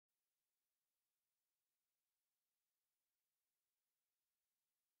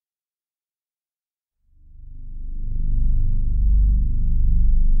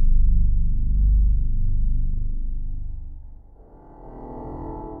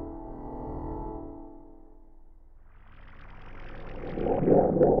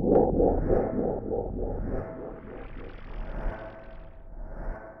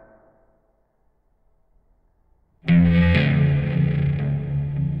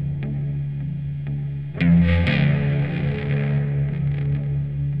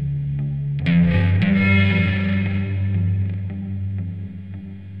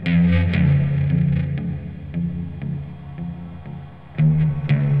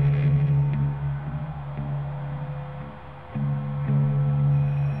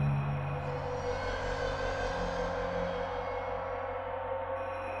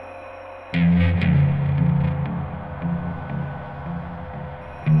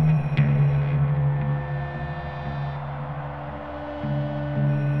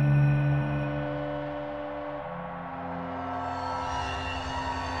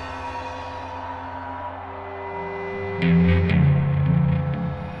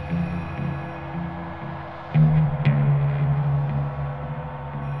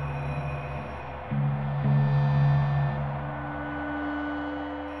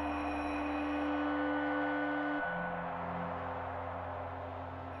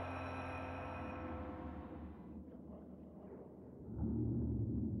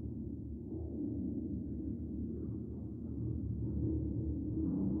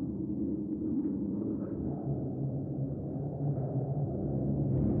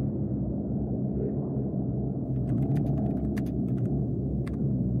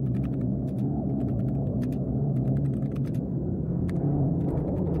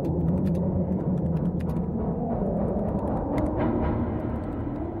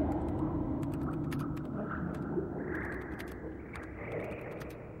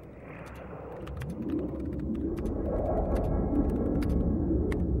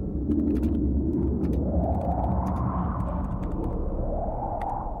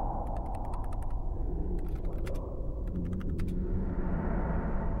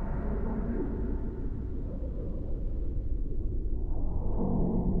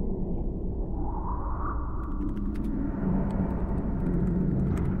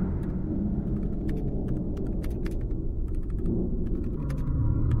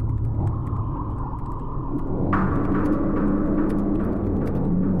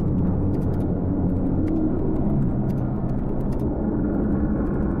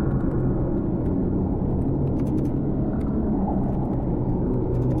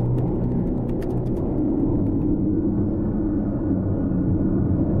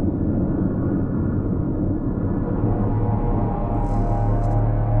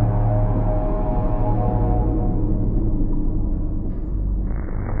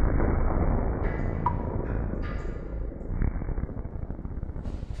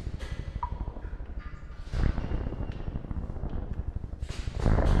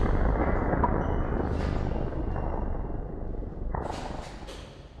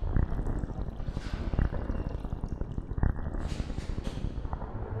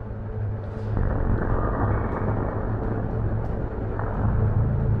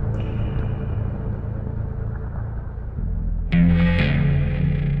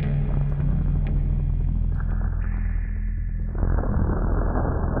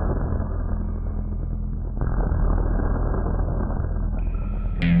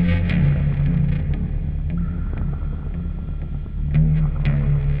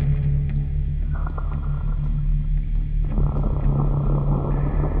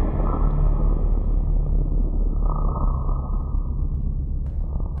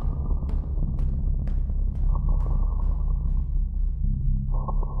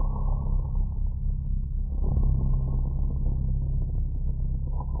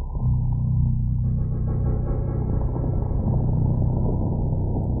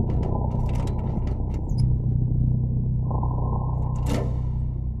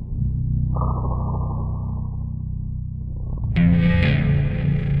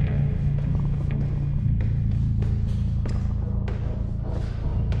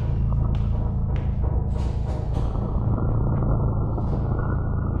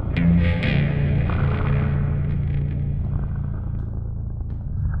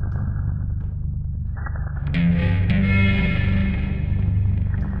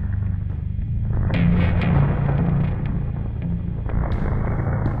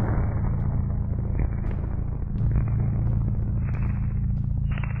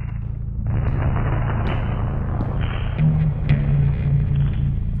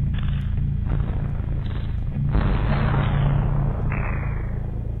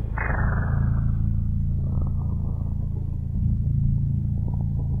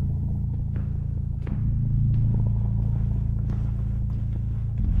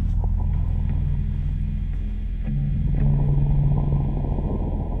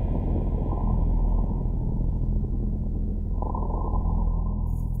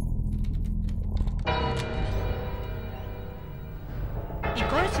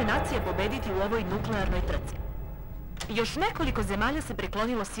će nacija pobediti u ovoj nuklearnoj trci? Još nekoliko zemalja se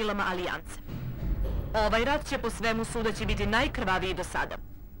preklonilo silama alijance. Ovaj rat će po svemu sudeći biti najkrvaviji do sada.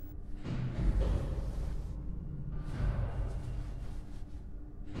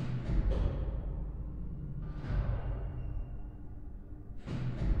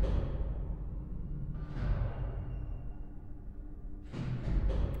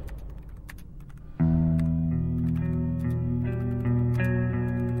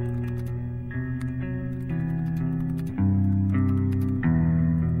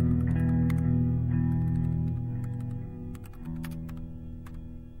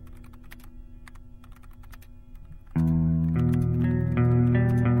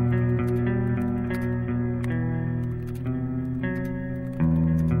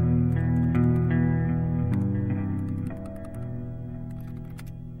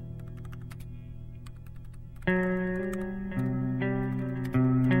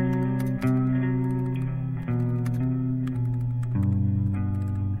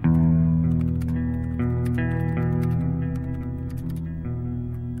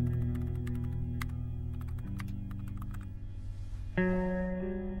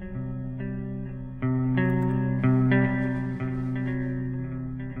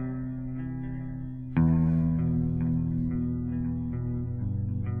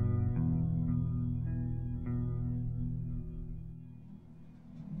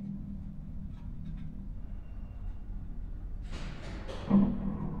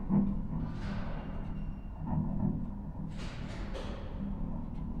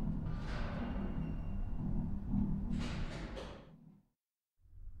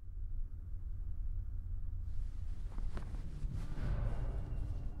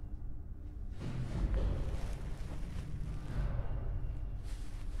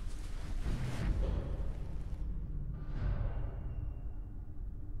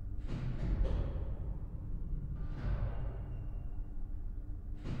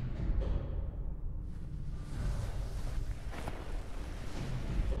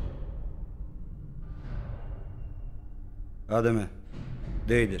 Ademe,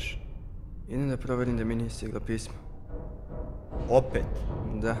 gde ideš? Idem da proverim da mi nije stiglo pismo. Opet?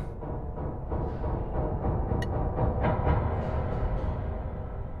 Da.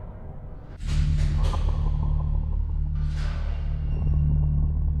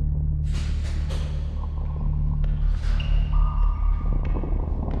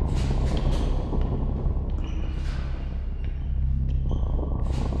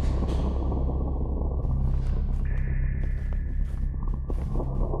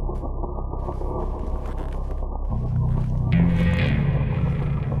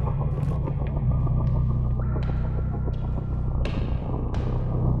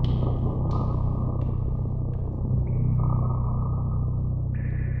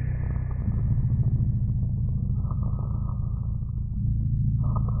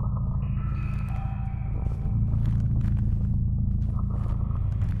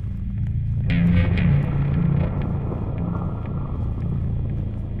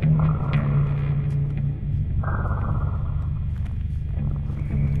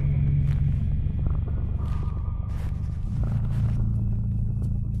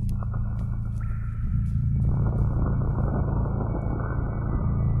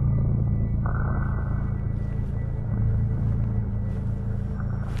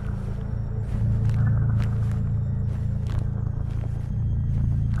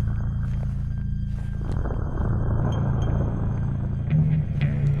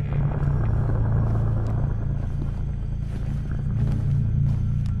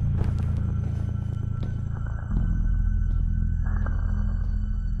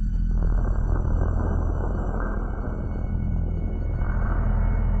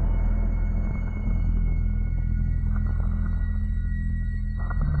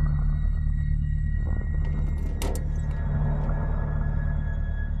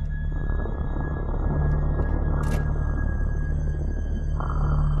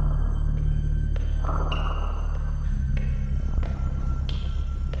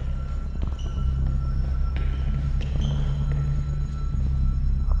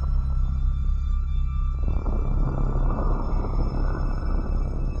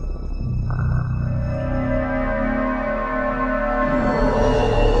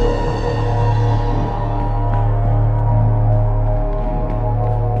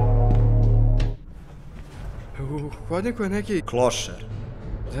 Hodniku je neki... Klošar.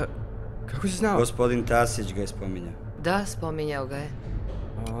 Da, kako si znao? Gospodin Tasić ga je spominjao. Da, spominjao ga je.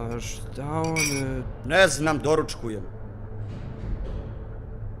 A šta on... Ne znam, doručkujem.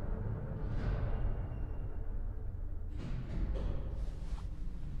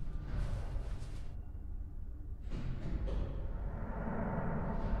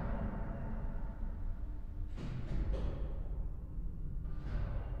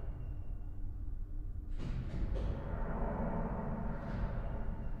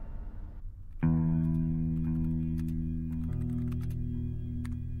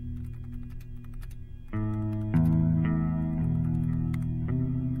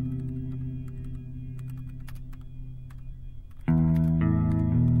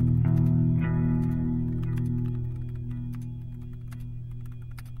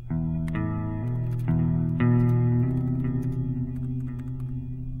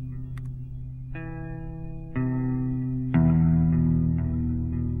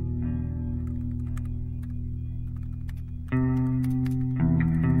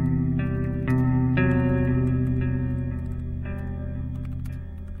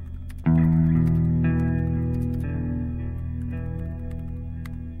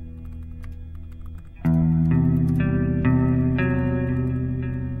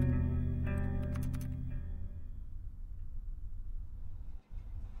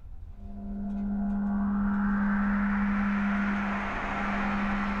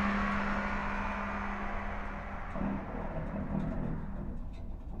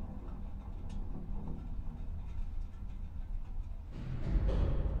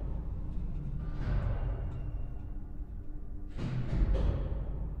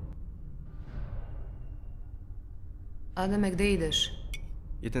 Adame, gde ideš?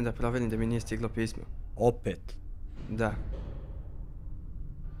 Idem da proverim da mi nije stiglo pismo. Opet? Da.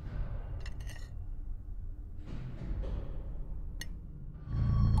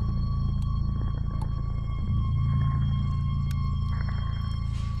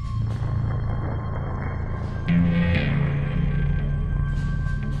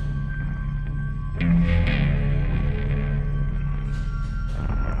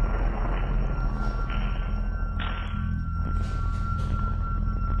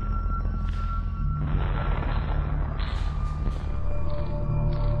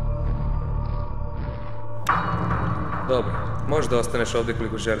 Dobro, možeš da ostaneš ovde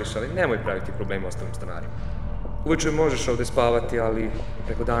koliko želiš, ali nemoj praviti problema ostalim stanarima. Uveče možeš ovde spavati, ali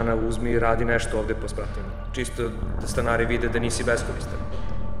preko dana uzmi i radi nešto ovde po spratnjama. Čisto da stanari vide da nisi beskoristan.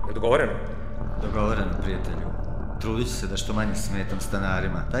 Je dogovoreno? Dogovoreno, prijatelju. Trudit ću se da što manje smetam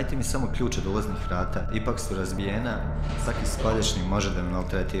stanarima. Dajte mi samo ključ od ulaznih vrata. Ipak su razbijena. Svaki spoljašnji može da me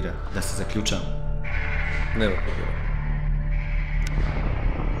maltretira. Da se zaključam. Nema problema.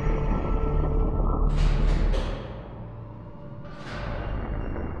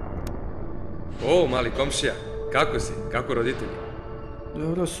 O, mali komšija, kako si? Kako roditelji?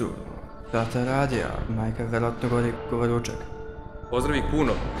 Dobro su. Tata radi, a majka verovatno gori govoručak. Pozdrav ih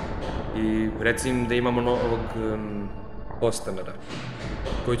puno i reci im da imamo novog podstanara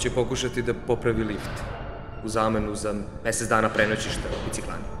koji će pokušati da popravi lift u zamenu za mesec dana prenoćišta u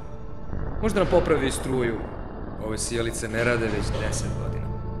biciklani. Možda nam popravi i struju. Ove sijalice ne rade već 10 godina.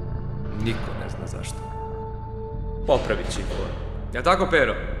 Niko ne zna zašto. Popravit će ih to. Ja tako,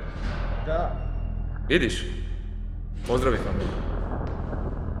 Pero? Da. Vidiš? Pozdravi familiju.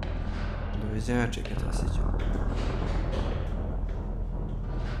 Doviđenja, čika Tasiću.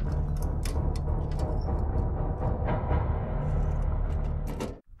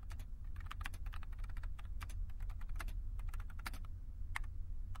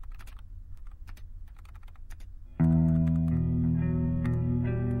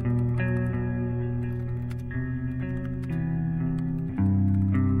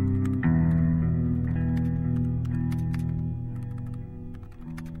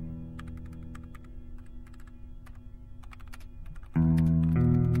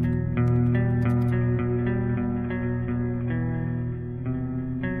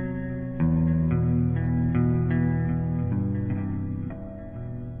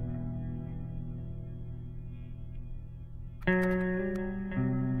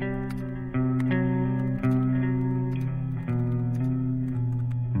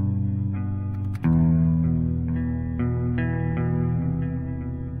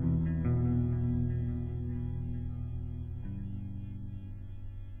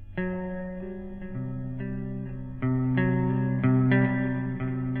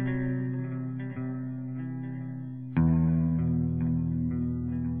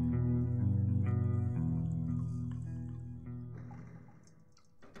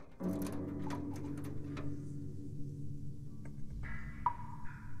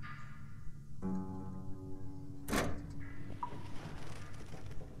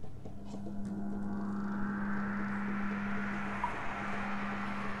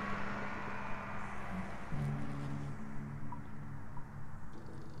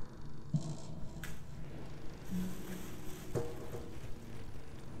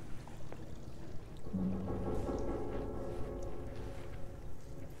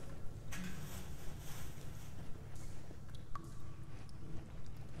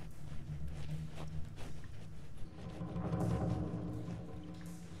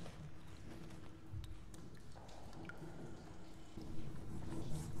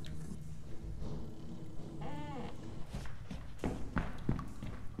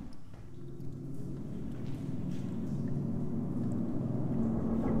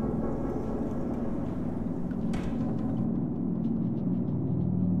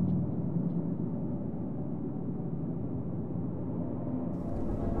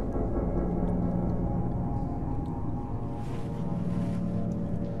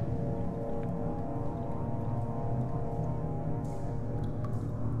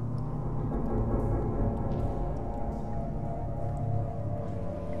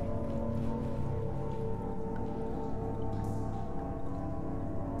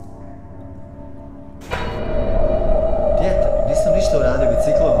 Ništa uradio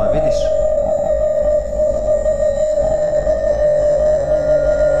biciklovima, vidiš?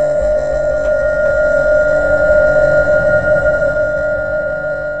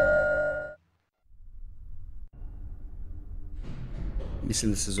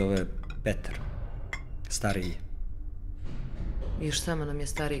 Mislim da se zove Petar. Stariji. Još samo nam je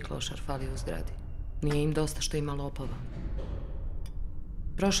stariji klošar fali u zgradi. Nije im dosta što ima lopova.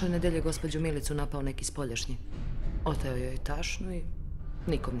 Prošle nedelje gospođu Milicu napao neki spoljašnji. Oteo joj tašnu i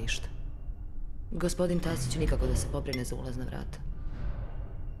nikom ništa. Gospodin Tasić nikako da se pobrine za ulazna vrata.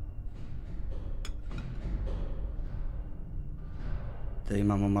 Da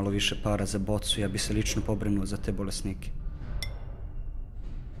imamo malo više para za bocu, ja bi se lično pobrinuo za te bolesnike.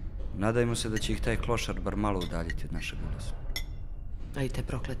 Nadajmo se da će ih taj klošar bar malo udaljiti od našeg ulaza. A i te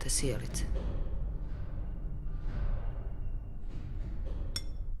proklete sijalice.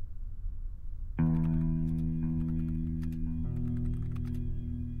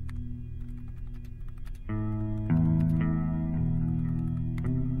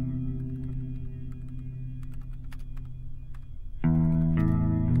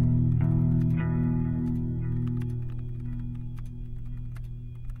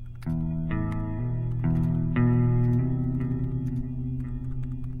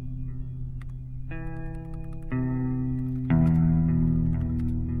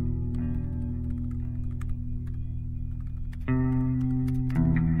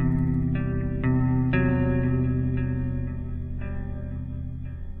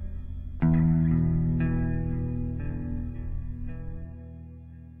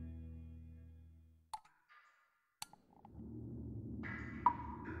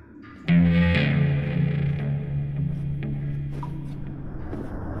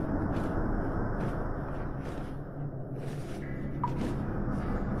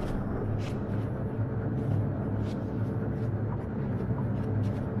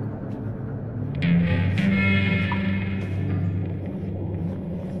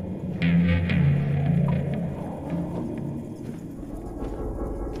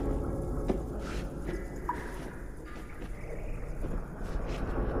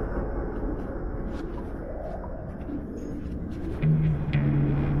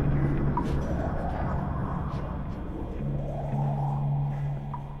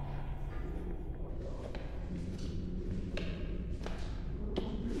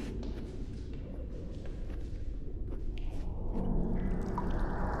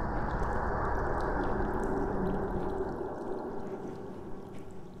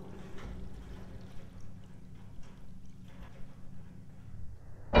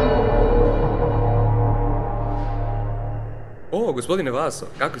 O, gospodine Vaso,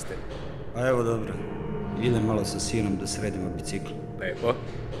 kako ste? A evo dobro. Idem malo sa sinom da sredimo bicikl. Lepo.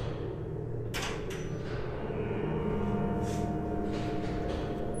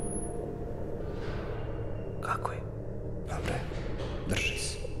 Kako je? Dobre, drži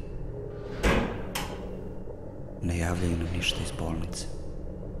se. Ne javljaju nam ništa iz bolnice.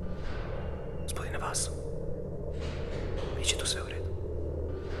 Gospodine Vaso, biće tu sve u redu.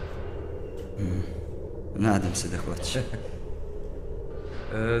 Nadam se da hoće.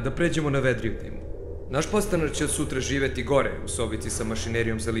 Da pređemo na vedriju temu. Naš podstanar će od sutra živeti gore u sobici sa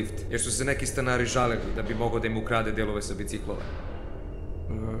mašinerijom za lift, jer su se neki stanari žaleli da bi mogao da im ukrade delove sa biciklova.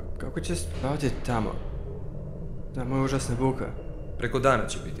 Kako će spavati tamo? Tamo je užasna buka. Preko dana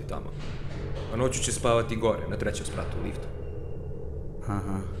će biti tamo. A noću će spavati gore, na 3. spratu u liftu.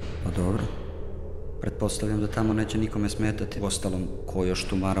 Aha, pa dobro. Pretpostavljam da tamo neće nikome smetati. Ostalom, ko još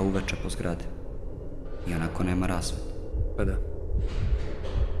tumara uveče po zgradi. I onako nema rasveta. Pa da.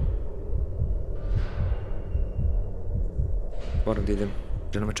 Moram da idem.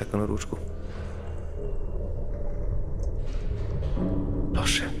 Žena me čeka na ručku.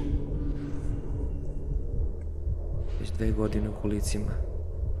 Loše. Već 2 godine u kolicima.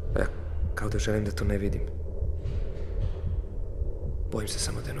 Ja, kao da želim da to ne vidim. Bojim se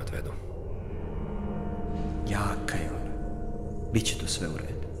samo da je ne odvedu. Jaka je ona. Biće to sve u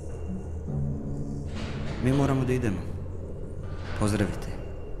redu. Mi moramo da idemo. Pozdravite.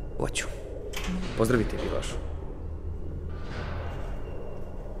 Hoću. Pozdravite vi vašu.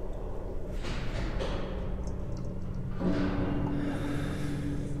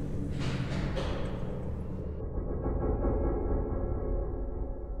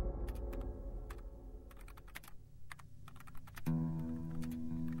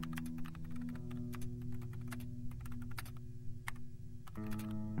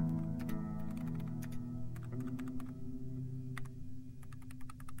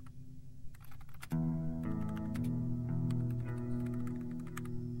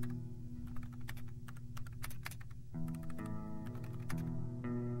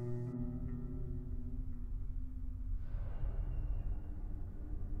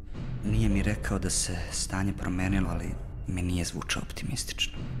 Nije mi rekao da se stanje promenilo, ali mi nije zvučao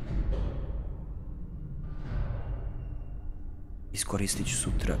optimistično. Iskoristit ću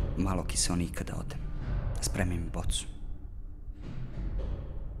sutra malo kiseonika da odem. Da spremim bocu.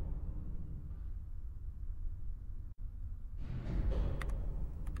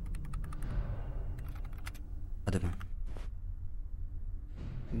 Ademe.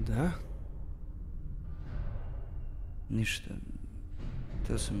 Da? Ništa.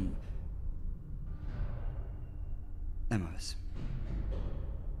 Teo sam... Nema veze.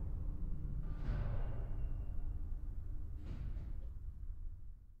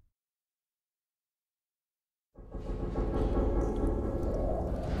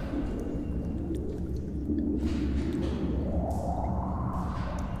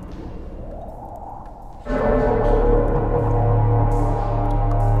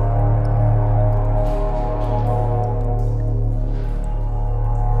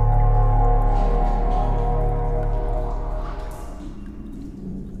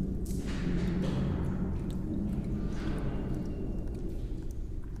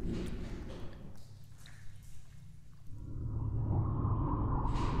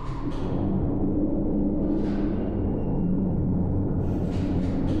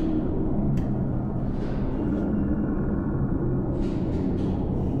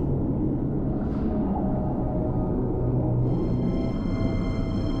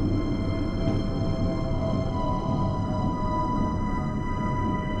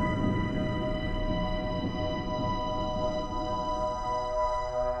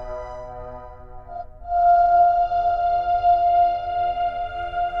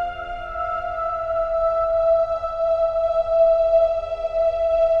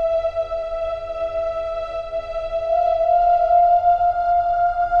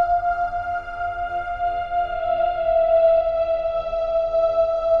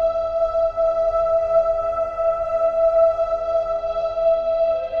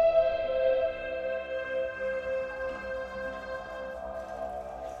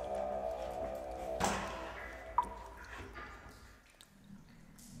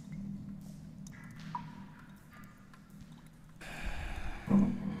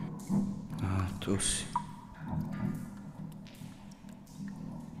 Tu si.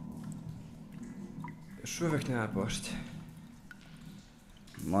 Još uvek nema pošte.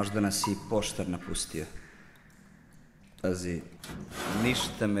 Možda nas i poštar napustio. Pazi,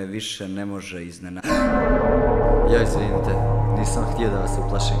 ništa me više ne može iznenaditi. Ja izvinite, nisam htio da vas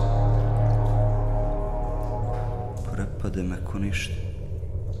uplašim. Prepade me ko ništa.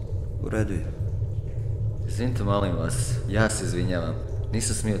 U redu je. Izvinite, molim vas, ja se izvinjavam.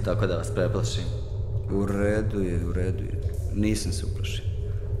 Nisam smio tako da vas preplašim. U redu je, u redu je. Nisam se uplašio.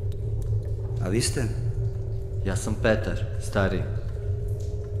 A vi ste? Ja sam Petar, stariji.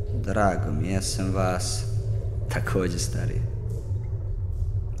 Drago mi, ja sam Vasa. Također stariji.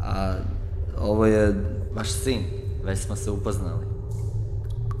 A ovo je... Vaš sin, već smo se upoznali.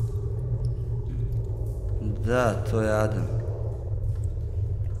 Da, to je Adam.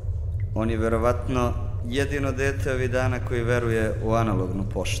 On je verovatno jedino dete ovih dana koji veruje u analognu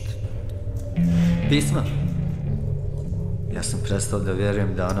poštu. Pisma? Ja sam prestao da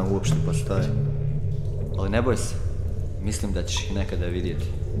vjerujem da ona uopšte postoje. Ali ne boj se, mislim da ćeš ih nekada vidjeti.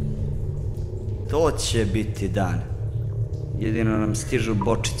 To će biti dan. Jedino nam stižu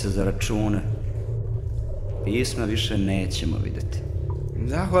bočice za račune. Pisma više nećemo vidjeti.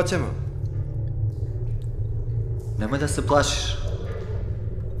 Da, hoćemo. Nemoj da se plašiš.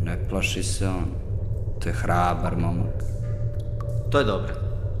 Ne plaši se on. To je hrabar momak. To je dobro.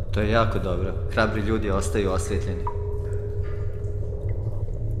 To je jako dobro. Hrabri ljudi ostaju osvjetljeni.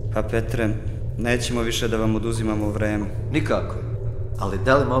 Pa Petre, nećemo više da vam oduzimamo vreme. Nikako. Ali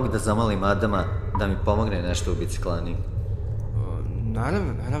da li mogu da zamolim Adama da mi pomogne nešto u biciklaniji?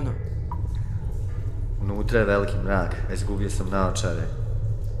 Naravno, naravno. Unutra je veliki mrak, a izgubio sam naočare.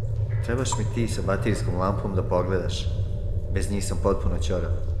 Trebaš mi ti sa baterijskom lampom da pogledaš. Bez njih sam potpuno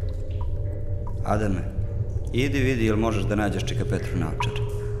ćorav. Adame, idi vidi jel možeš da nađeš čika Petru naočare.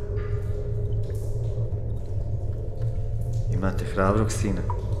 Imate hrabrog sina.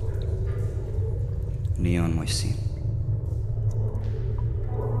 Nije on moj sin.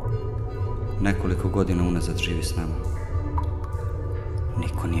 Nekoliko godina unazad živi s nama.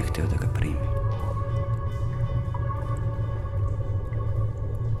 Niko nije htio da ga primi.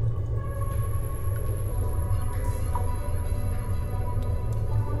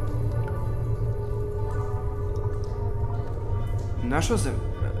 Našao sam...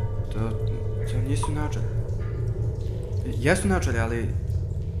 To nisu naočare. Jesu naočare, ali...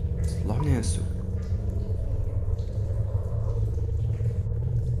 slomljene su.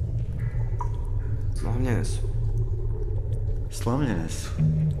 Slomljene su. Slomljene su?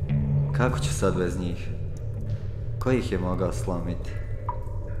 Kako ću sad bez njih? Ko ih je mogao slomiti?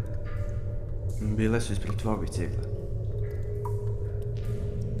 Bile su ispred tvog bicikla.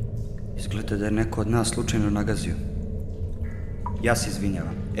 Izgleda da je neko od nas slučajno nagazio. Ja se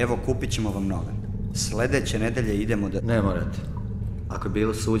izvinjavam. Evo, kupit ćemo vam nove. Sledeće nedelje idemo da... Ne morate. Ako je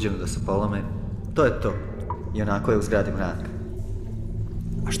bilo suđeno da se polome, to je to. I onako je u zgradi mrak.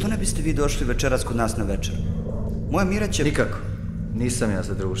 A što ne biste vi došli večeras kod nas na večer? Moja Mira će... Nikako. Nisam ja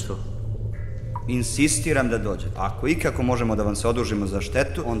za društvo. Insistiram da dođete. Ako ikako možemo da vam se odužimo za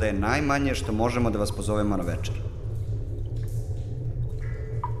štetu, onda je najmanje što možemo da vas pozovemo na večer.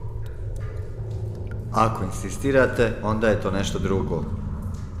 Ako insistirate, onda je to nešto drugo.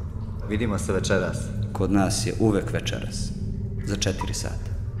 Vidimo se večeras. Kod nas je uvek večeras. Za 4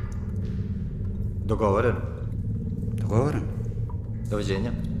 sata. Dogovoreno? Dogovoreno.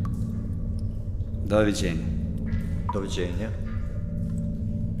 Doviđenja. Doviđenja. Doviđenja.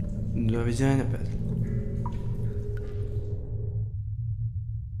 Doviđenja, Petar.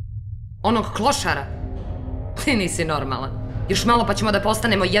 Onog klošara? Ti nisi normalan. Još malo pa ćemo da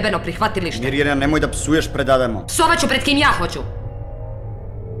postanemo jebeno prihvatilište. Mirjana, nemoj da psuješ pred Adamom. Psovaću pred kim ja hoću.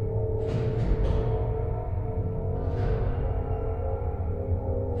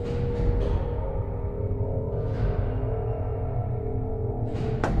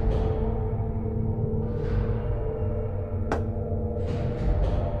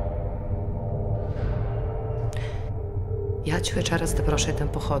 Ja ću večeras da prošetam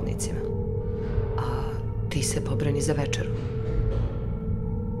po hodnicima. A ti se pobrani za večeru.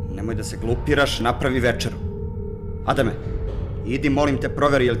 Nemoj da se glupiraš, napravi večeru. Adame, idi molim te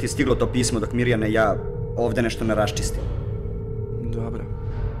proveri jel ti stiglo to pismo dok Mirjana i ja ovde nešto ne raščistim. Dobro.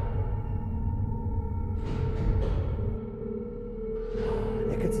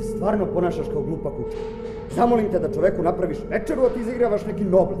 Nekad se stvarno ponašaš kao glupa kuća. Zamolim te da čoveku napraviš večeru, a ti izigravaš neki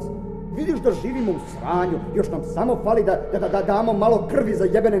nobles. Vidiš da živimo u sranju, još nam samo fali da damo malo krvi za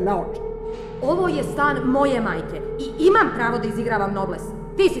jebene naoče. Ovo je stan moje majke i imam pravo da izigravam nobles.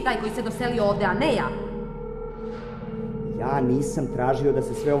 Ti si taj koji se doselio ovde, a ne ja. Ja nisam tražio da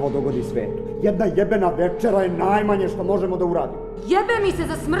se sve ovo dogodi svetu. Jedna jebena večera je najmanje što možemo da uradimo. Jebe mi se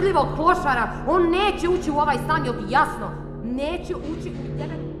za smrdljivog klošara. On neće ući u ovaj stan, jel ti jasno? Neće ući u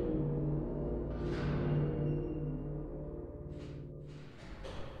jebeni...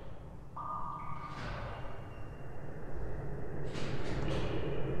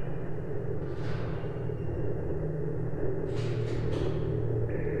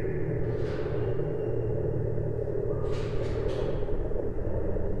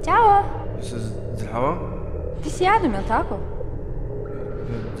 Ćao! Zdravo? Ti si Adam, jel tako?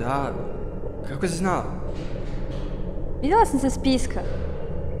 Da, kako si znala? Vidjela sam sa spiska.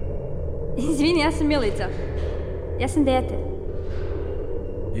 Izvini, ja sam Milica. Ja sam dete.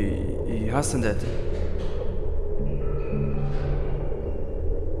 I ja sam dete.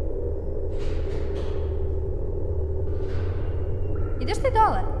 Ideš ti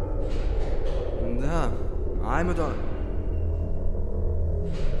dole? Da, ajmo dole.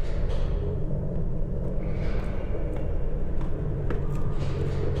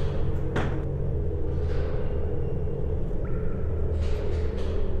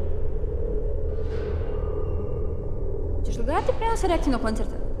 Češ li gledati prenos reaktivnog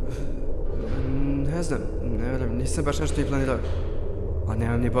koncerta? Ne znam, ne vjerujem, nisam baš nešto i planirao. A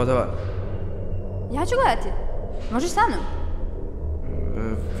nemam ni bodova. Ja ću gledati. Možeš sa mnom?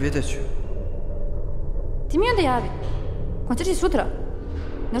 Vidjet ću. Ti mi onda javi. Koncert je sutra.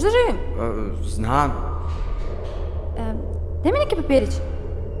 Znaš da živim? Znam. Daj mi neki papirić.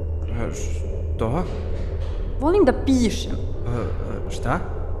 Što? Volim da pišem. Šta?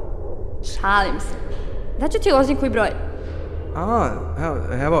 Šalim se. Daću ti lozinku i broj.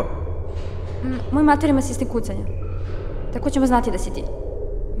 Evo. Moj mater ima sistem kucanja. Tako ćemo znati da si ti.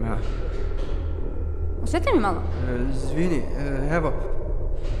 Ja. Osvetli mi malo. Izvini, evo.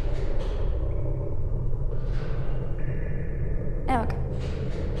 Evo ga.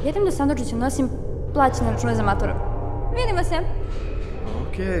 Jedem do sandučića, nosim plaćene račune za maturu. Vidimo se.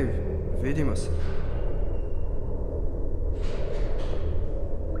 Okej, vidimo se.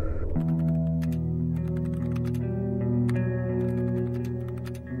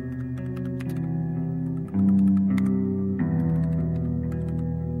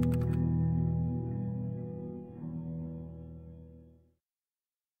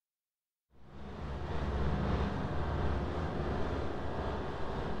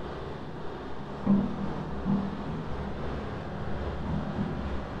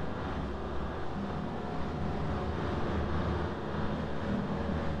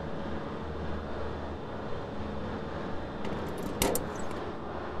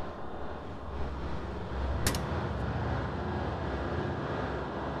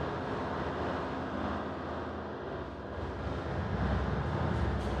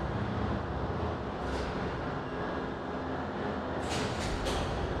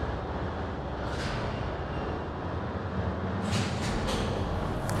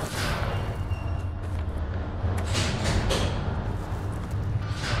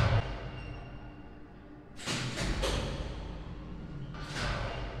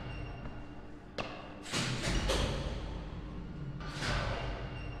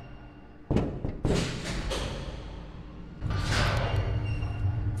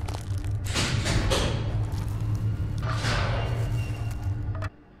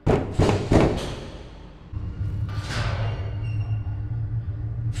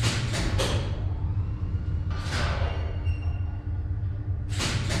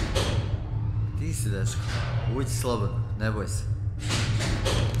 Ti si, dečko. Uđi slobodno, ne boj se.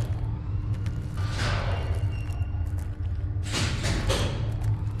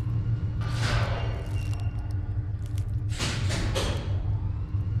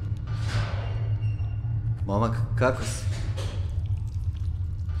 Momak, kako si?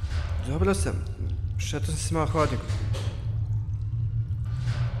 Dobro sam. Šetao sam se malo hodnikom.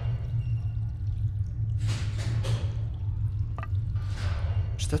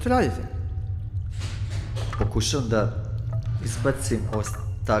 Šta tu radite? Pokušam da izbacim ovo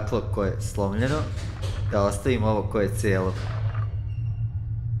staklo koje je slomljeno, da ostavim ovo koje je cijelo.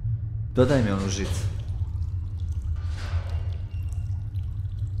 Dodaj mi onu žicu.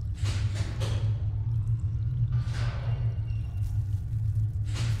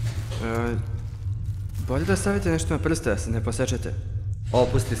 Bolje da stavite nešto na prste, da se ne posečete.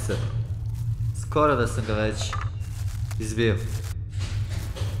 Opusti se. Skoro da sam ga već izbio.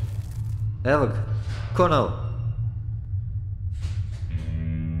 Evo ga, ko novo.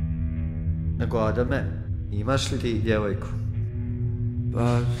 Nego Adame, imaš li ti djevojku?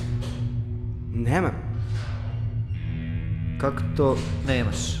 Pa... nemam. Kako to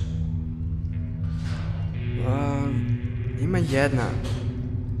nemaš? Pa... ima jedna.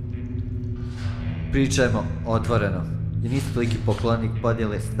 Pričajmo otvoreno. I nisi toliki poklonik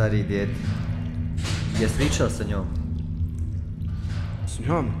podjele stariji dijete. Jesi pričao sa njom? S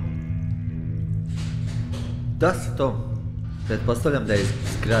njom? Da, sa tom. Pretpostavljam da je iz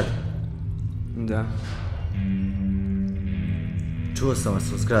zgrade. Da. Čuo sam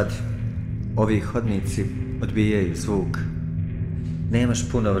vas u zgradi. Ovi hodnici odbijaju zvuk. Nemaš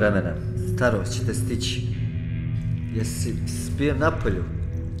puno vremena. Starost će te stići. Jesi spio napolju?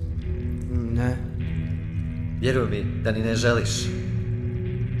 Ne. Vjeruj mi da ni ne želiš.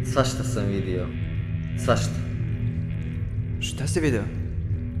 Svašta sam vidio. Svašta. Šta si vidio?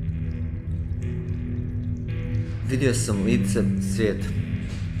 Vidio sam lice svijeta.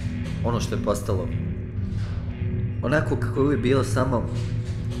 Ono što je postalo. Onako kako je uvijek bilo, samo...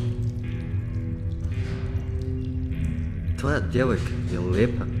 Tvoja djevojka je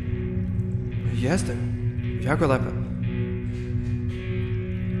lijepa? Jeste. Jako lepa.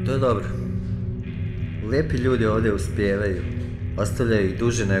 To je dobro. Lijepi ljudi ovdje uspijevaju. Ostavljaju ih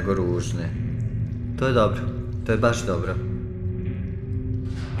duže nego ružne. To je dobro. To je baš dobro.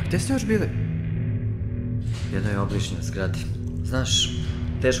 A gdje ste još bili? Jednoj obližnjoj zgradi. Znaš,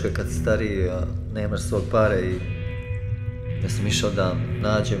 teško je kad si stariji, a nemaš svog para i... Ja sam išao da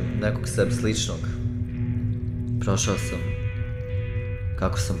nađem nekog sebi sličnog. Prošao sam.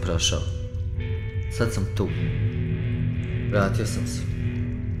 Kako sam prošao? Sad sam tu. Vratio sam se.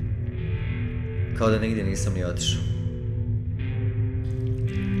 Kao da nigdje nisam ni otišao.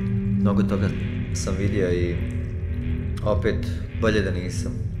 Mnogo toga sam vidio i... opet, bolje da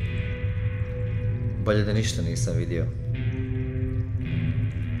nisam. Bolje da ništa nisam vidio.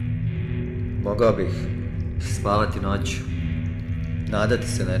 Mogao bih spavati noću. Nadati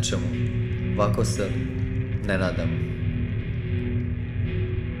se nečemu. Ovako se ne nadam.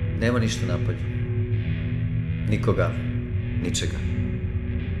 Nema ništa napolju. Nikoga. Ničega.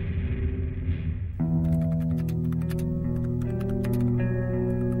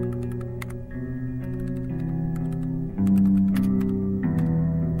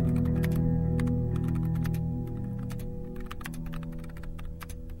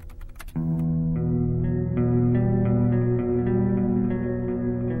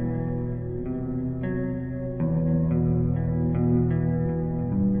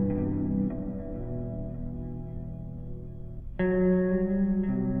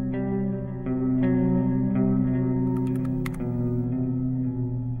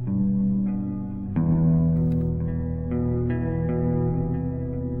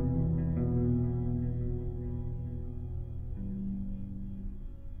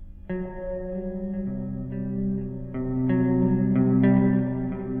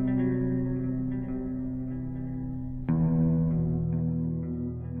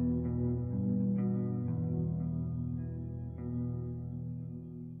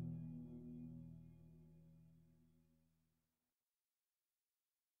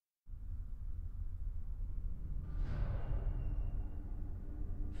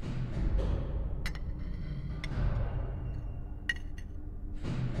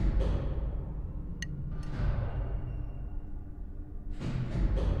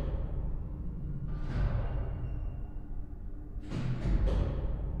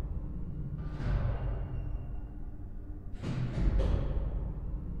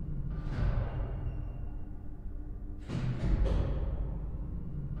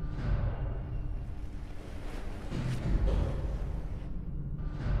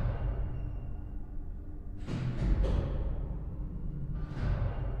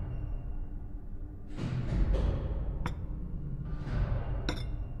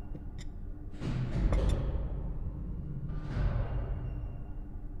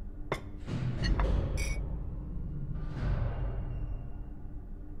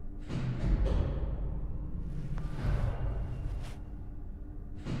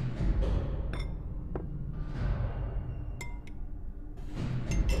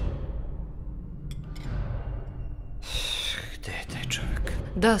 čovjek.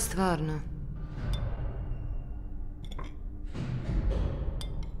 Da, stvarno.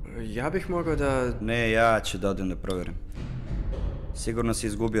 Ja bih mogao da... Ne, ja ću da odem da provjerim. Sigurno si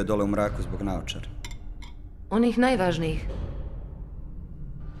izgubio dole u mraku zbog naočara. Onih najvažnijih.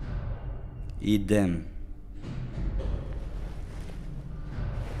 Idem.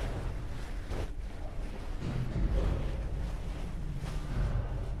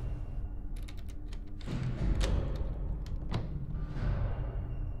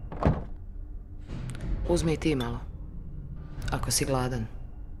 Uzmi i ti malo. Ako si gladan.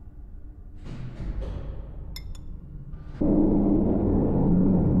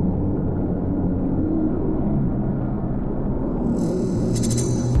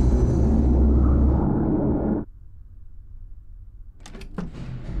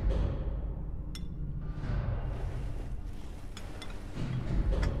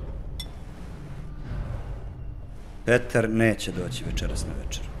 Petar neće doći večeras na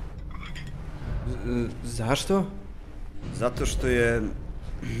večer. Zašto? Zato što je...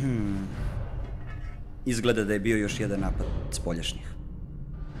 Izgleda da je bio još jedan napad spoljašnjih.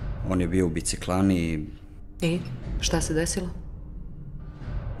 On je bio u biciklani i... I? Šta se desilo?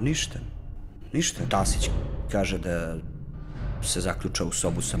 Ništa. Ništa. Tasić kaže da se zaključao u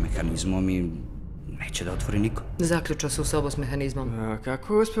sobu sa mehanizmom i neće da otvori niko. Zaključao se u sobu s mehanizmom. A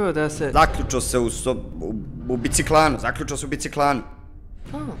kako je uspio da se... Zaključao se u biciklanu. Zaključao se u biciklanu.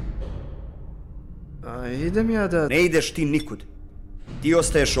 A idem ja da... Ne ideš ti nikud. Ti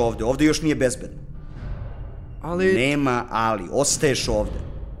ostaješ ovde. Ovde još nije bezbedno. Ali... Nema ali. Ostaješ ovde.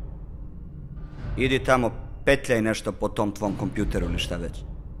 Idi tamo, petljaj nešto po tom tvom kompjuteru ili šta već.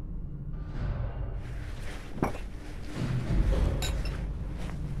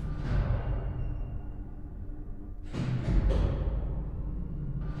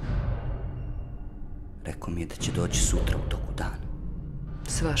 Rekao mi je da će doći sutra u toku dana.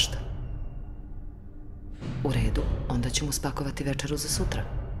 Svašta. U redu, onda ću mu spakovati večeru za sutra.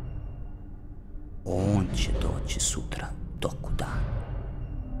 On će doći sutra u toku dana.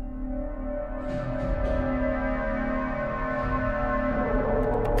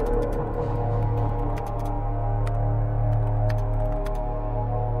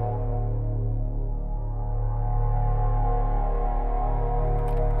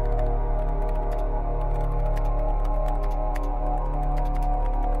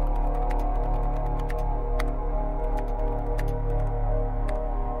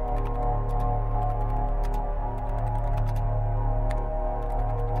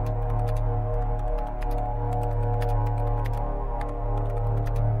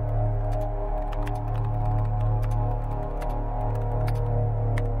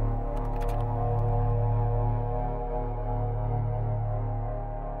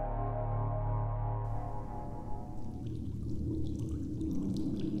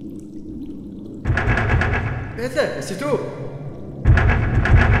 Petar, jesi tu?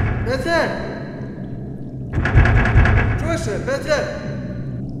 Petar! Čuješ me, Petar?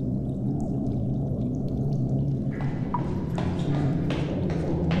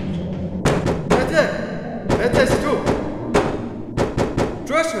 Petar! Petar, jesi tu?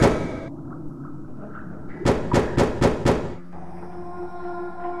 Čuješ me?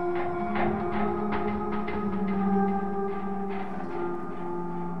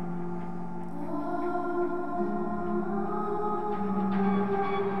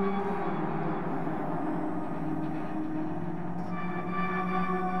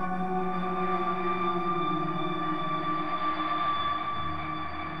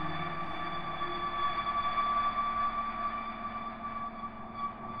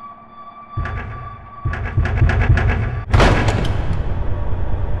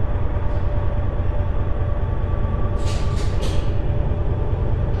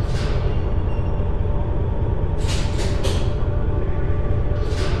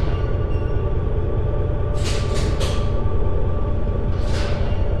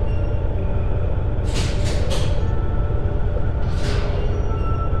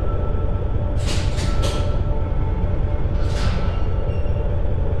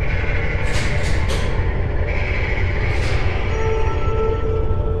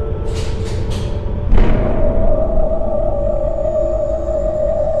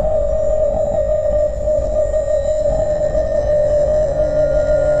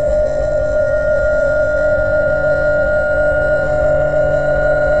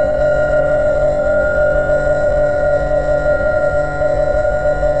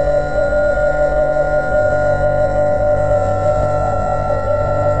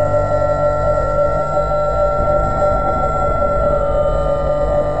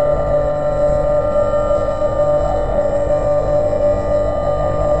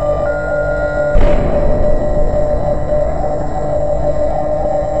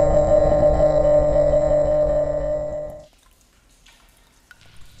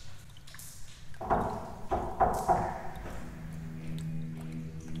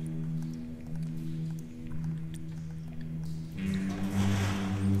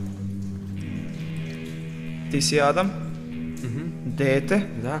 Ti si Adam? Dete?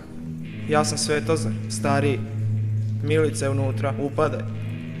 Da. Ja sam Svetozar, stariji. Milica je unutra, upadaj.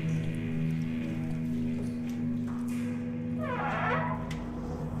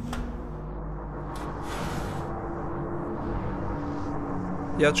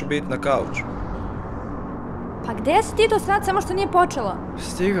 Ja ću biti na kauču. Pa gde si ti do sad, samo što nije počelo?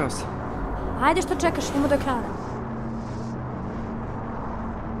 Stigao sam. Ajde, što čekaš, idemo do ekrana.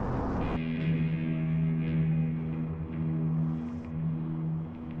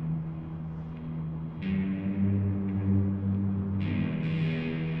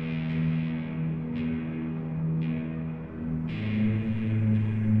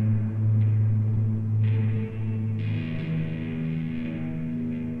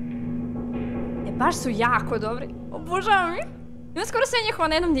 Baš su jako dobri. Obožavam ih. Imam skoro sve njihova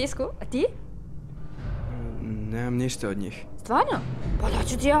na jednom disku. A ti? Nemam ništa od njih. Stvarno? Pa da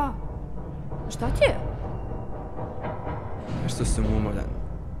ću ti ja. Šta ti je? Nešto sam umoran.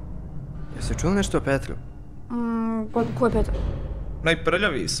 Jesi čula nešto o Petru? Ko je Petar?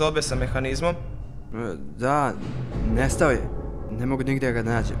 Najprljaviji, sobe sa mehanizmom. Da, nestao je. Ne mogu nigdje ga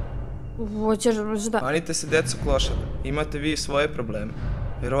nađem. Hoćeš šta? Manite se, deco klošara. Imate vi svoje probleme.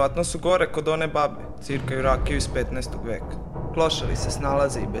 Vjerovatno su gore kod one babe. Cirkaju rakiju iz 15. veka. Klošari se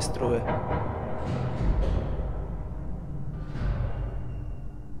snalaze i bez struje.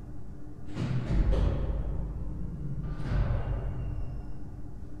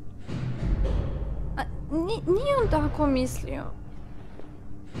 Nije on tako mislio.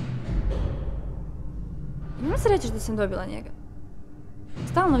 Imam sreće da sam dobila njega.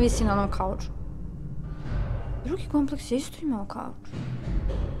 Stalno visi na onom kauču. Drugi kompleks je isto imao kauč.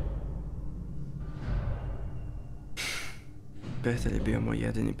 Petar je bio moj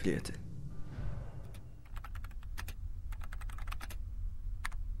jedini prijatelj.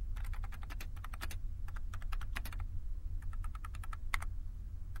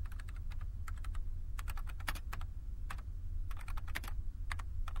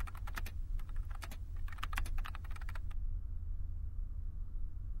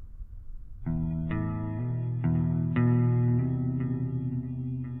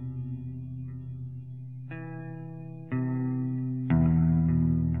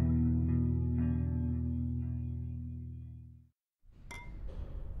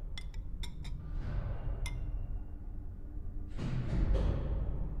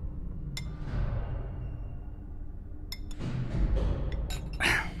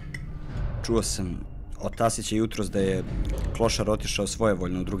 Čuo sam od Tasića jutros da je klošar otišao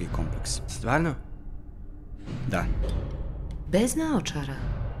svojevoljno u drugi kompleks. Stvarno? Da. Bez naočara?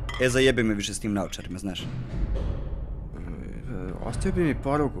 Zajebi me više s tim naočarima, znaš. Ostavio bi mi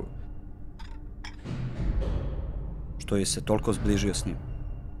porugu. Što je se toliko zbližio s njim?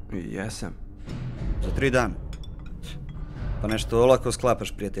 Jesam. Za 3 dana. Pa nešto olako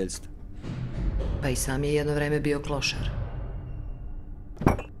sklapaš prijateljstvo. Pa i sam je jedno vreme bio klošar.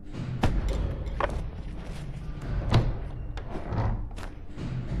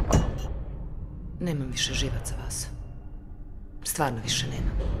 Nemam više živaca, Vasa. Stvarno više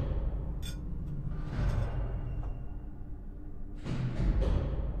nemam.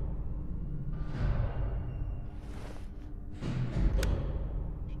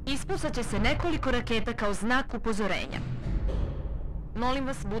 Ispusat će se nekoliko raketa kao znak upozorenja. Molim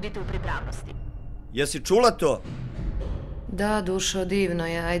vas, budite u pripravnosti. Jesi čula to? Da, dušo, divno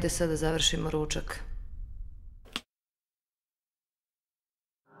je. Ajde sad da završimo ručak.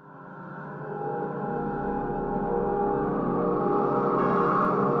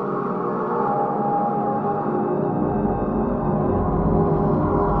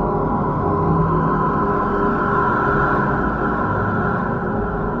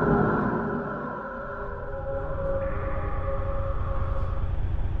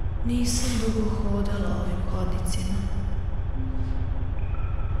 Nisam dugo hodala ovim hodnicima.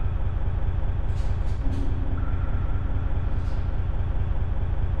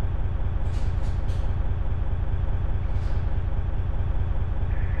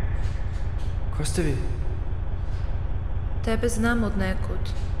 Ko ste vi? Tebe znam od nekud.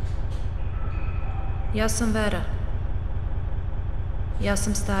 Ja sam Vera. Ja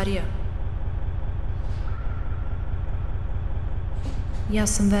sam starija. Ja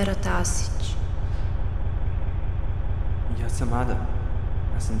sam Vera Tasić. Ja sam Adam.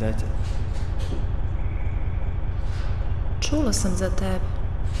 Ja sam dete. Čula sam za tebe.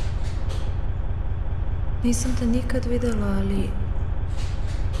 Nisam te nikad videla, ali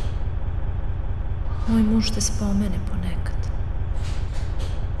moj muž te spomene ponekad.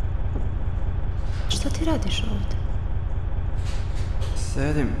 Šta ti radiš ovdje?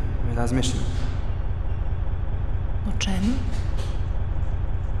 Sedim i razmišljam. O čemu?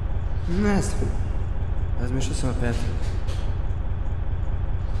 Ne znam. Razmišljao sam o Petru.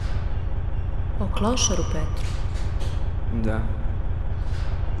 O klošaru Petru? Da.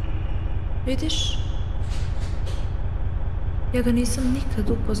 Vidiš, ja ga nisam nikad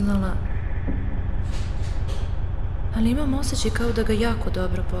upoznala, ali imam osjećaj kao da ga jako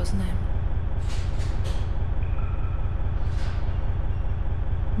dobro poznajem.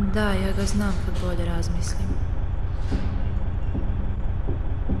 Da, ja ga znam kad bolje razmislim.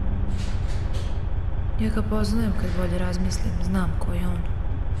 Ja ga poznajem kad bolje razmislim, znam ko je on.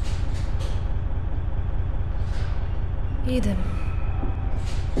 Idem.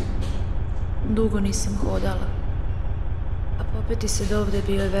 Dugo nisam hodala, a popeti se do ovde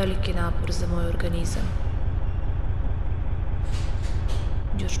bio je veliki napor za moj organizam.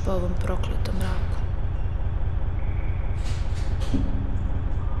 Još po ovom prokletom mraku.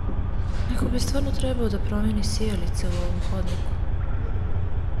 Neko bi stvarno trebao da promeni sijalice u ovom hodniku.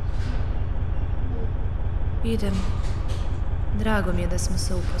 Idem. Drago mi je da smo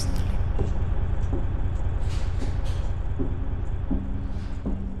se upoznali.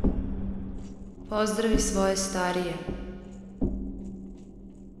 Pozdravi svoje starije.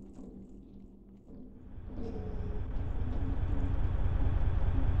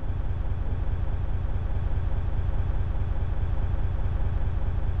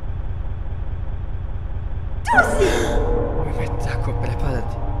 Nemoj tako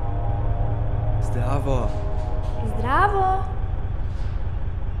prepadati. Zdravo. Zdravo!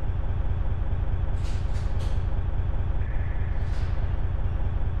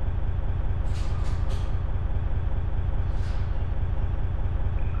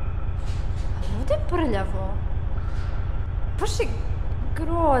 Ali ovdje je prljavo. Baš je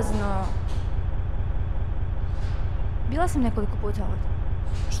grozno. Bila sam nekoliko puta ovdje.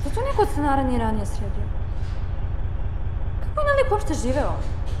 Što to neko od stanara nije ranije sredio? Kako je nelik uopšte živeo?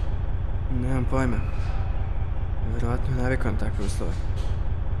 Nemam pojma. Vjerovatno je navikao na takve uslove.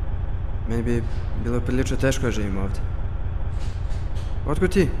 Meni bi bilo prilično teško da živim ovdje.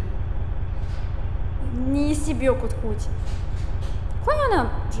 Otkud ti? Nisi bio kod kuće. Koja je ona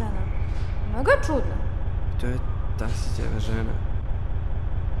žena? Mnogo je čudna. To je Tasićeva žena.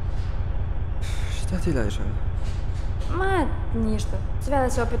 Šta ti radiš ovdje? Ma, ništa. Svela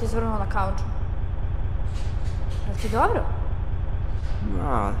se opet izvrnula na kauču. Je li ti dobro?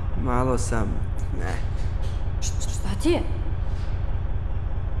 Malo sam... Ne. Šta ti je?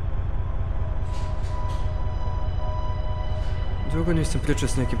 Dugo nisam pričao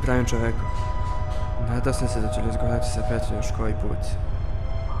s nekim pravim čovekom. Nadao sam se da ću razgovarati sa Petrom još koji put.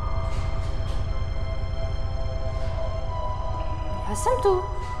 Ja sam tu.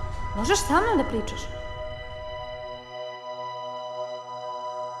 Možeš sa mnom da pričaš.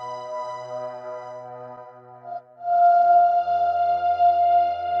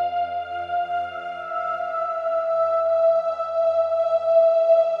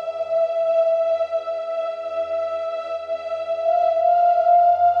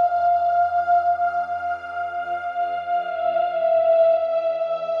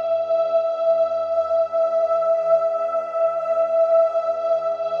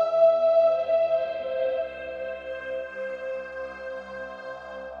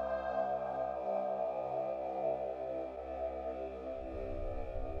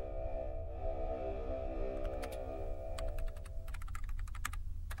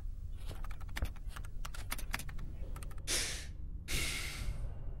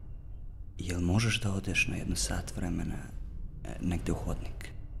 Jel možeš da odeš na 1 sat vremena negde u hodnik?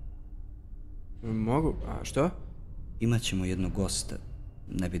 Mogu, a što? Imaćemo jednog gosta,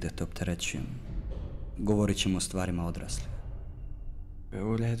 ne bi da te opterećujem. Govorit ćemo o stvarima odraslih.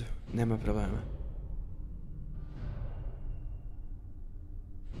 U redu, nema problema.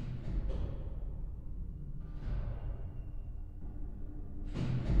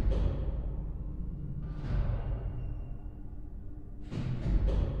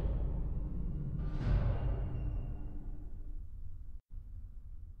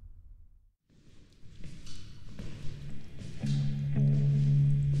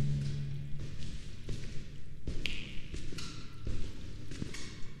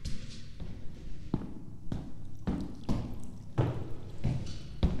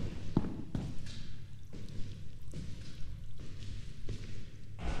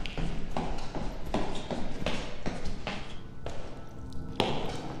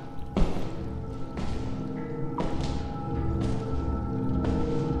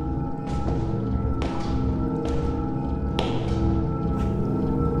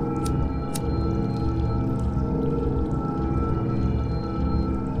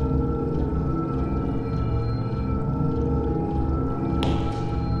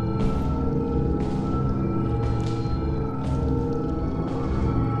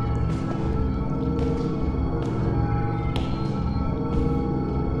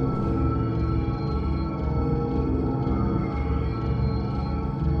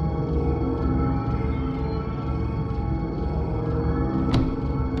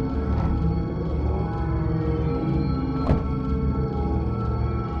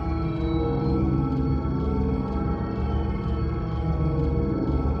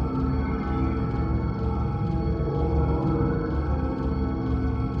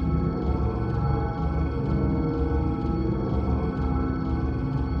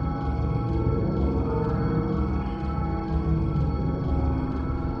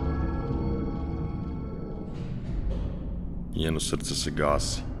 Njeno srce se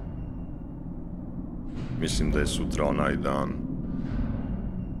gasi. Mislim da je sutra onaj dan.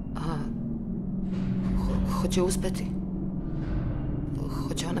 Hoće uspeti?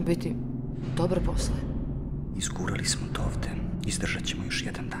 Hoće ona biti dobro posle? Izgurali smo to ovde. Izdržat ćemo još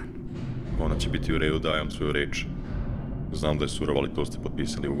jedan dan. Ona će biti u redu, dajem svoju reč. Znam da je surov, ali to ste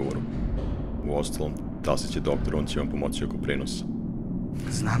potpisali ugovorom. Uostalom, Tasić je doktor, on će vam pomoći oko prenosa.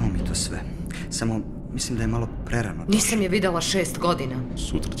 Znamo mi to sve. Samo mislim da je malo prerano. Nisam je videla 6 godina.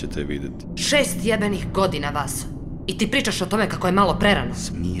 Sutra ćete je videti. 6 jebenih godina, Vaso. I ti pričaš o tome kako je malo prerano.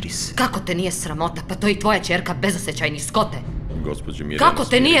 Smiri se. Kako te nije sramota? Pa to je i tvoja ćerka bezosećajni skote. Gospođo Mira... Kako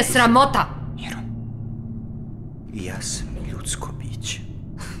te nije sramota? Miro, ja sam ljudsko biće.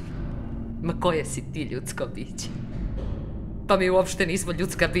 Ma koje si ti ljudsko biće? Pa mi uopšte nismo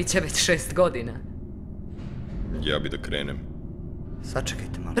ljudska bića već 6 godina. Ja bi da krenem.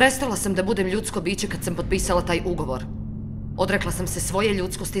 Sačekajte malo. Prestala sam da budem ljudsko biće kad sam potpisala taj ugovor. Odrekla sam se svoje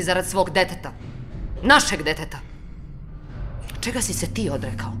ljudskosti zarad svog deteta. Našeg deteta. Čega si se ti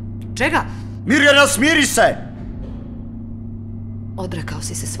odrekao? Čega? Mirjana, smiri se! Odrekao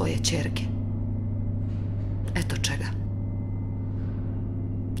si se svoje ćerke. Eto čega.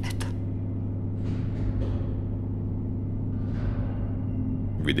 Eto.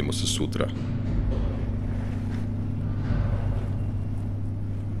 Vidimo se sutra.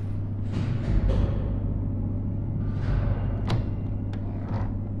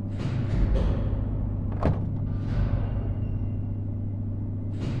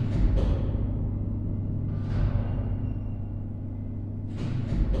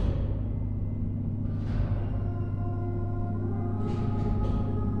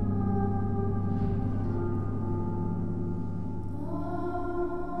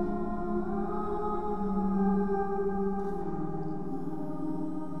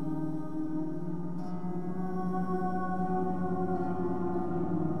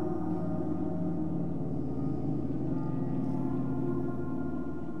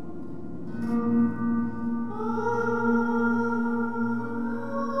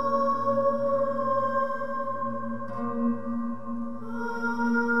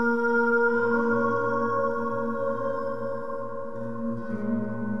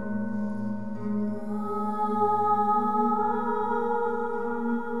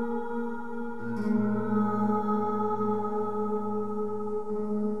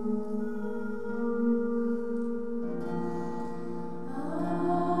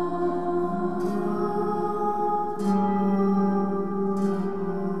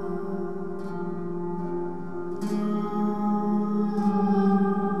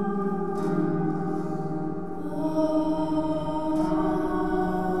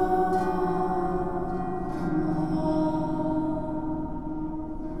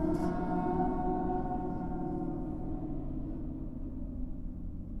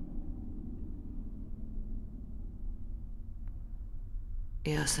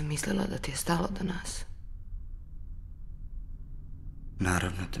 Ja sam mislila da ti je stalo do nas.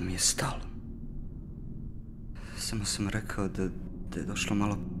 Naravno da mi je stalo. Samo sam rekao da je došlo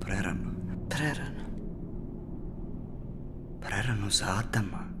malo prerano. Prerano? Prerano za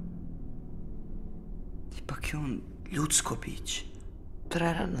Adama. Ipak je on ljudsko biće.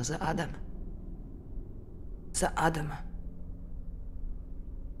 Prerano za Adama. Za Adama.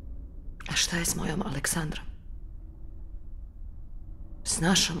 A šta je s mojom Aleksandrom? S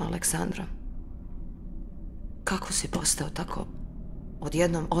našom Aleksandrom? Kako si postao tako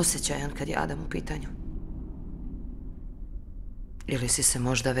odjednom osjećajan kad je Adam u pitanju? Ili si se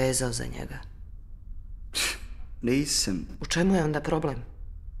možda vezao za njega? Nisam. U čemu je onda problem?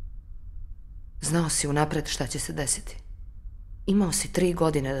 Znao si unapred šta će se desiti. Imao si 3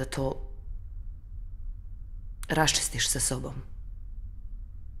 godine da to raščistiš sa sobom.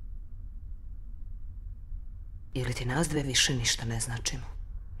 Ili ti nas dve više ništa ne značimo?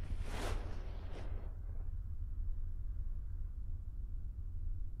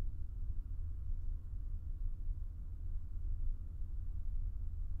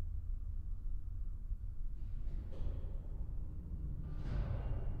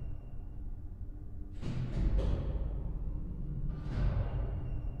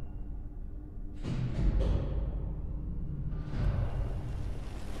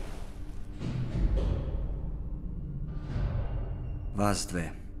 Vas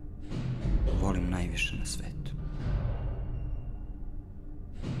dve volim najviše na svetu.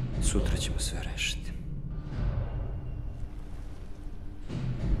 Sutra ćemo sve rešiti.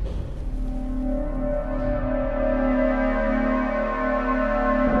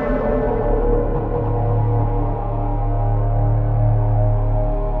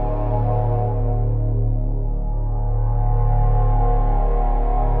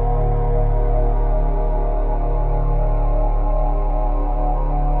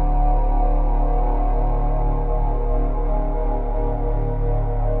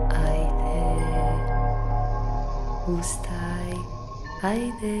 Ustaj,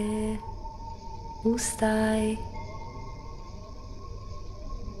 ajde, ustaj.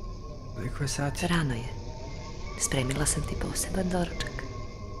 Koliko je sati? Rano je. Spremila sam ti poseban doručak.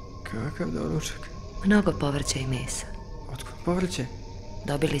 Kakav doručak? Mnogo povrća i mesa. Otkud povrće?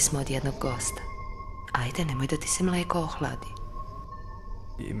 Dobili smo od jednog gosta. Ajde, nemoj da ti se mleko ohladi.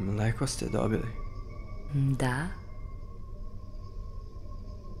 I mleko ste dobili? Da.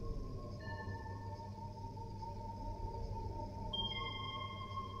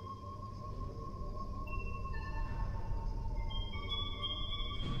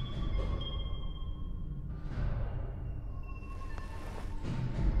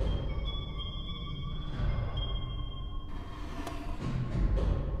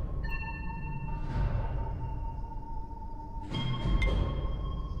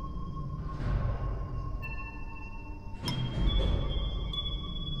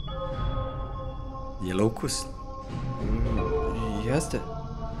 Je li ukus? Jeste.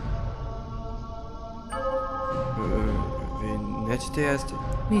 Vi nećete jesti?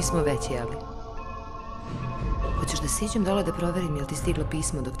 Mi smo već jeli. Hoćeš da siđem dole da proverim jel ti stiglo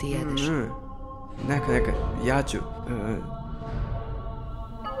pismo dok ti jedeš? Neka, ja ću.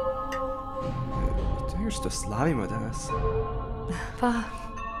 To je što slavimo danas. Pa...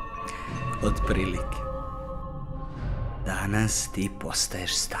 Otprilike. Danas ti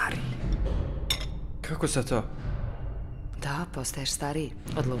postaješ stariji. Kako se to? Da, postaješ stariji.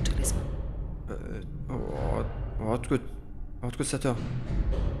 Odlučili smo. Otkud se to?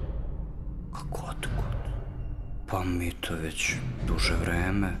 Kako otkud? Pa mi to već duže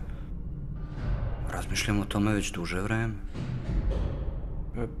vreme. Razmišljam o tome već duže vreme.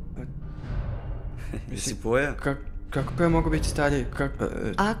 Jesi poja? Kako pa ja mogu biti stariji?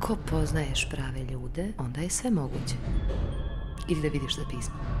 Ako poznaješ prave ljude, onda je sve moguće. Idi da vidiš za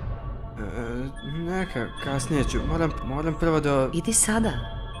pismo. Neka, kasnije ću. Moram prvo da... Idi sada.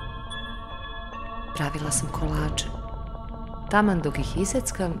 Pravila sam kolače. Taman dok ih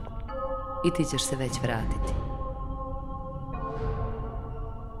iseckam i ti ćeš se već vratiti.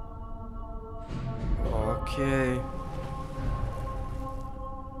 Okej.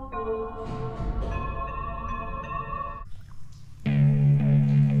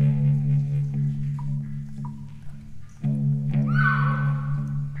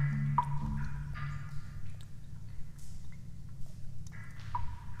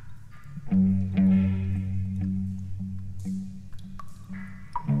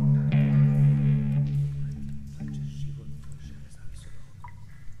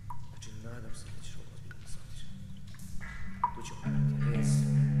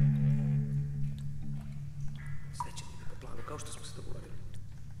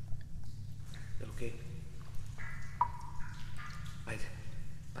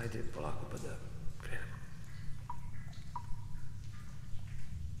 Ajde, polako pa da krenemo.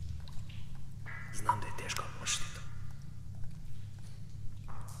 Znam da je teško, ali možeš ti to.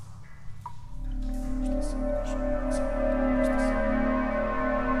 Šta sam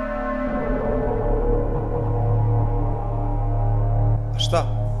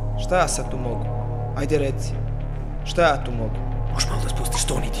A šta ja sad tu mogu? Ajde reci. Šta ja tu mogu? Možeš malo da spustiš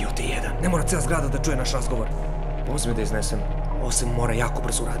ton, idiote jedan. Ne mora cijela zgrada da čuje naš razgovor. Pomozi mi da iznesem. Ovo se mora jako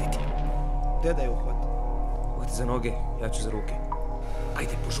brzo uraditi. Gde da je uhvati? Uhvati za noge, ja ću za ruke.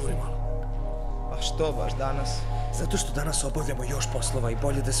 Ajde, požuri malo. A što baš danas? Zato što danas obavljamo još poslova i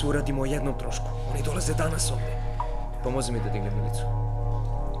bolje da se uradimo o jednom trošku. Oni dolaze danas ovde. Pomozi mi da dignem Milicu.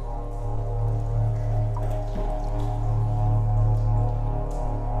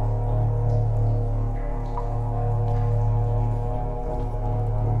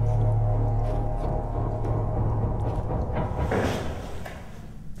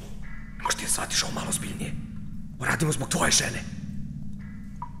 Radimo zbog tvoje žene.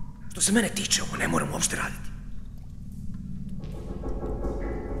 Što se mene tiče, ovo ne moram uopšte raditi.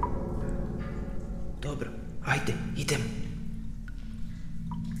 Dobro, ajde, idem.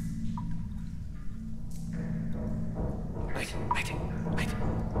 Ajde.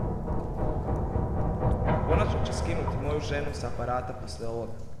 Konačno će skinuti moju ženu sa aparata posle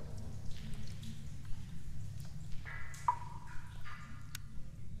ovoga.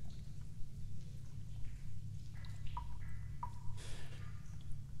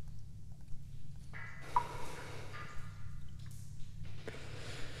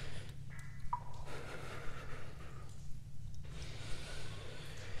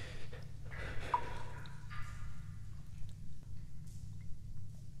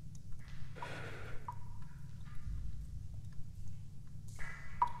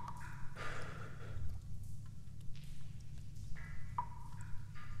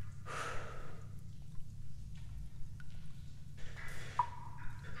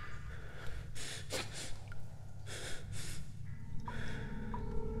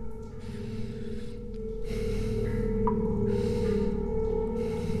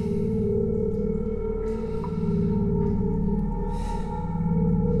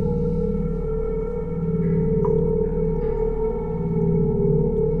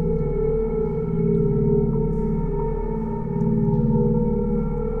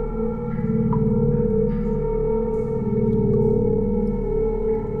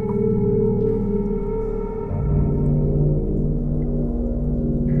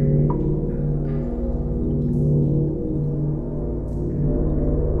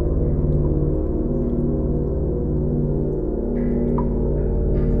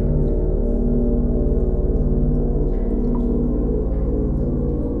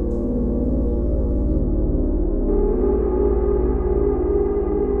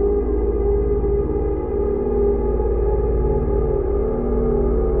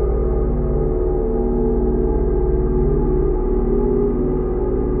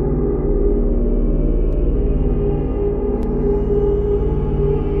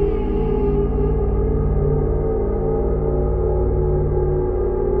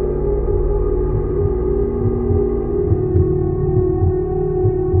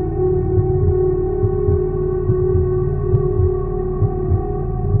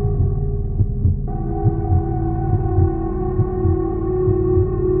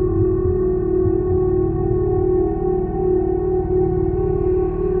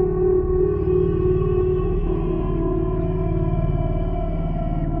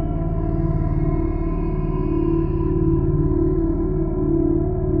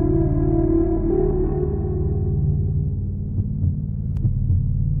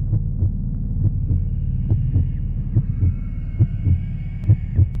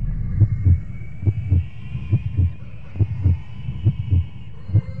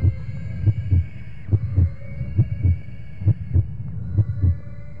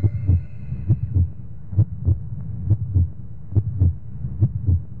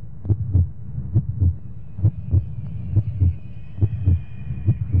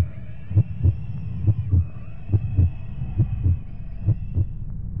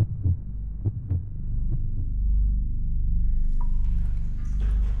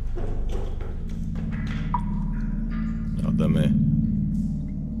 Adame.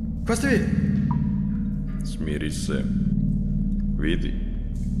 Ko ste vi? Smiri se. Vidi.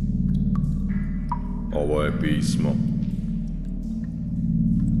 Ovo je pismo.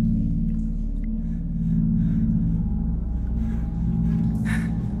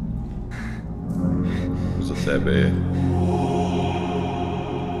 Za tebe je.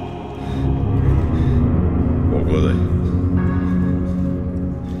 Pogledaj.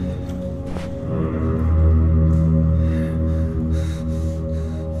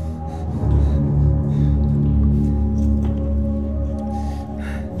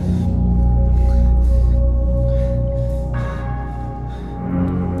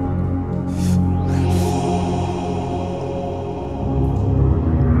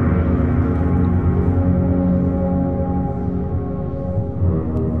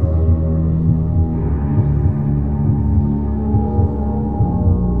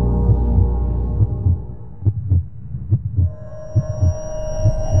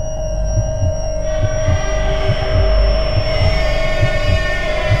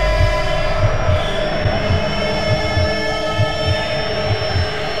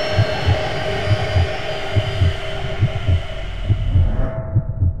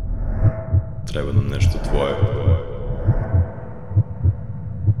 Treba nam nešto tvoje.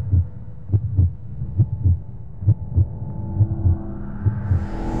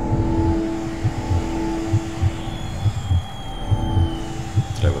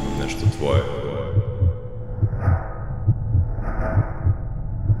 Treba nam nešto tvoje.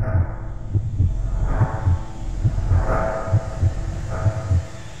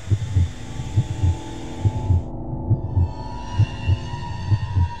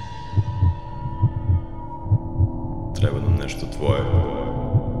 Treba nam nešto tvoje.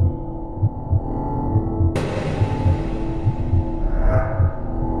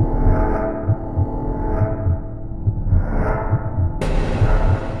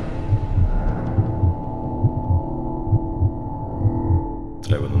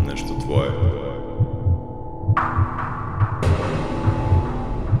 Treba nam nešto tvoje.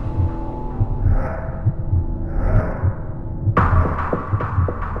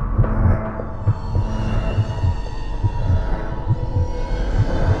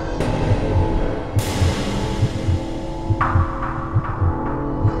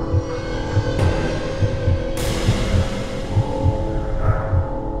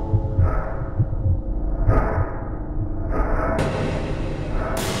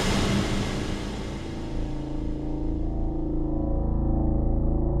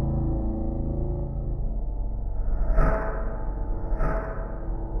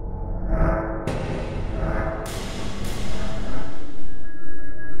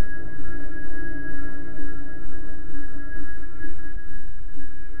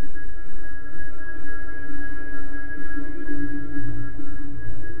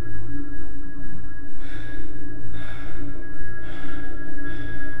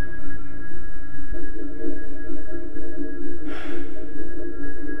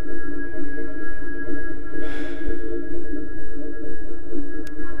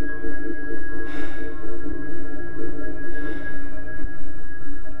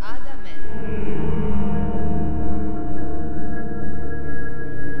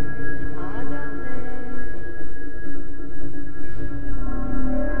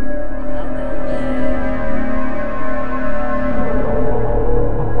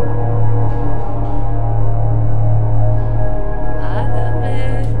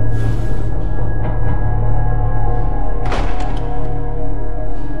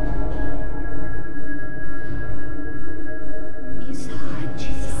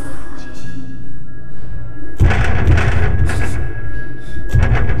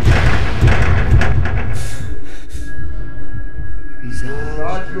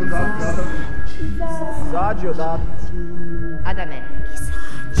 Izađi odatle. Adame.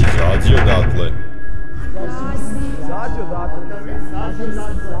 Izađi odatle. Izađi odatle.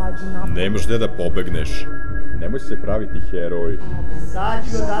 Nemaš gde da pobegneš. Nemoj se praviti heroj.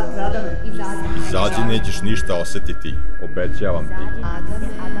 Izađi odatle, Adame. Izađi, nećeš ništa osetiti. Obećavam ti.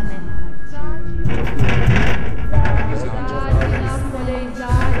 Adame.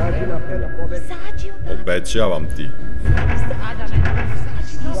 Obećavam ti.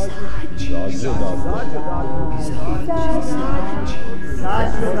 Izađi odatle. Izađi.